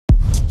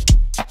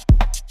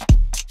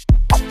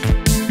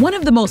One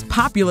of the most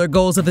popular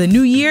goals of the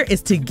new year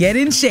is to get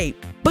in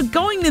shape, but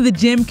going to the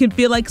gym can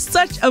feel like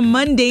such a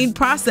mundane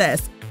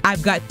process.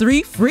 I've got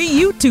 3 free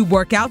YouTube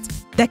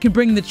workouts that can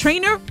bring the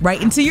trainer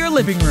right into your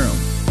living room.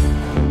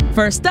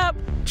 First up,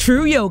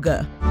 True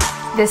Yoga.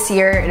 This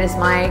year, it is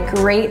my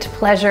great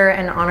pleasure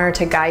and honor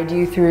to guide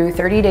you through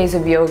 30 days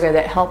of yoga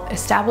that help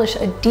establish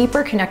a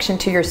deeper connection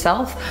to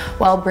yourself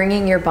while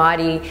bringing your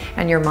body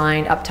and your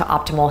mind up to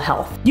optimal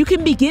health. You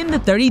can begin the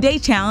 30-day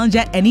challenge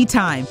at any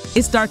time.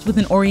 It starts with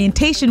an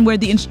orientation where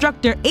the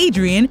instructor,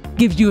 Adrian,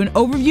 gives you an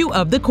overview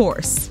of the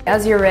course.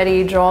 As you're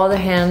ready, draw the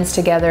hands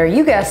together,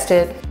 you guessed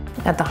it,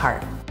 at the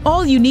heart.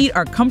 All you need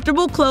are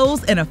comfortable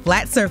clothes and a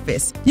flat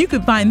surface. You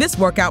can find this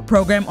workout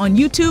program on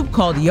YouTube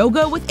called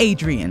Yoga with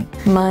Adrian.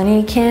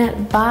 Money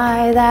can't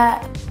buy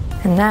that,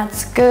 and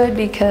that's good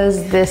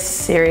because this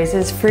series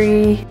is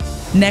free.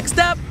 Next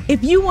up,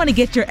 if you want to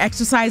get your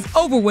exercise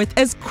over with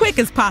as quick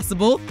as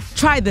possible,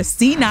 try the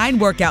C9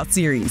 workout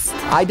series.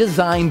 I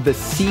designed the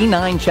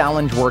C9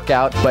 challenge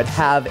workout, but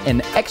have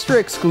an extra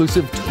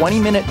exclusive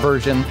 20-minute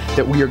version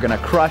that we are going to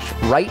crush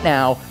right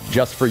now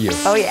just for you.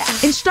 Oh yeah.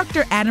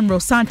 Instructor Adam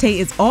Rosante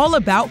is all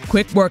about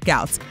quick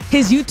workouts.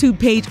 His YouTube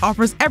page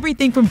offers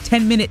everything from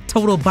 10-minute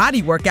total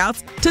body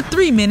workouts to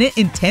 3-minute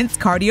intense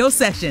cardio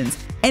sessions.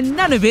 And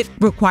none of it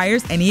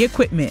requires any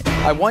equipment.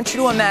 I want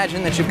you to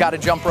imagine that you've got a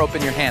jump rope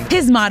in your hand.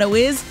 His motto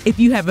is, if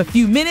you have a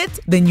few minutes,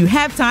 then you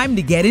have time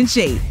to get in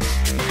shape.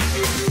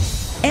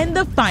 And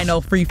the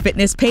final free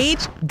fitness page,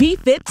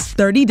 BeFit's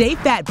 30-Day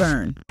Fat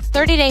Burn.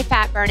 30-Day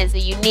Fat Burn is a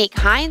unique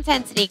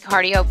high-intensity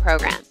cardio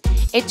program.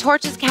 It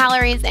torches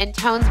calories and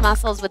tones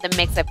muscles with a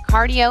mix of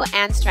cardio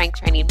and strength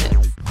training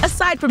moves.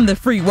 Aside from the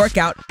free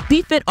workout,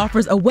 BeFit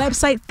offers a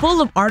website full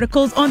of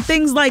articles on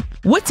things like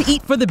what to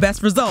eat for the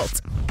best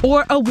results,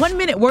 or a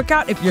 1-minute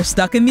workout if you're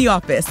stuck in the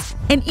office,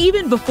 and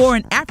even before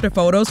and after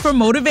photos for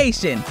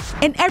motivation.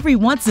 And every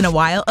once in a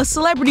while, a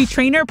celebrity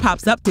trainer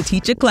pops up to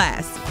teach a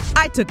class.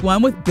 I took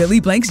one with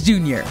Billy Blanks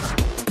Jr.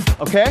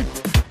 Okay,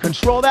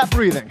 control that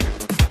breathing.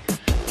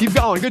 Keep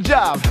going, good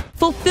job.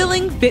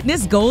 Fulfilling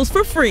fitness goals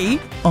for free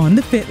on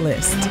the Fit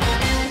List.